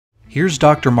Here's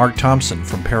Dr. Mark Thompson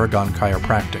from Paragon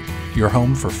Chiropractic, your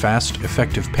home for fast,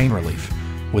 effective pain relief,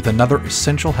 with another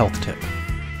essential health tip.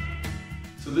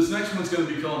 So this next one's going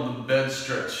to be called the bed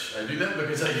stretch. I do that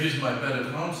because I use my bed at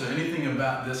home, so anything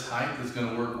about this height is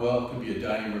going to work well. It could be a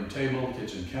dining room table,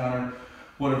 kitchen counter,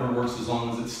 whatever works as long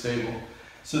as it's stable.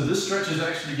 So this stretch is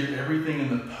actually to get everything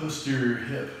in the posterior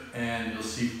hip, and you'll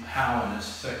see how in a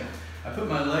second. I put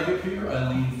my leg up here, I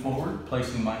lean forward,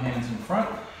 placing my hands in front,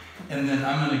 and then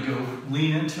I'm going to go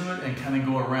lean into it and kind of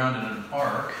go around in an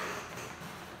arc.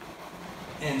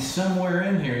 And somewhere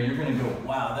in here, you're going to go,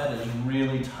 wow, that is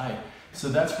really tight. So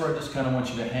that's where I just kind of want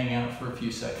you to hang out for a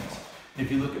few seconds.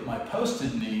 If you look at my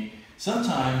posted knee,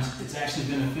 sometimes it's actually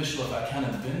beneficial if I kind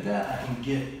of bend that, I can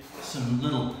get some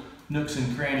little nooks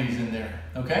and crannies in there,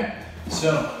 okay?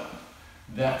 So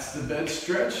that's the bed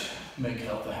stretch. Make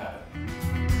health a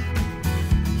habit.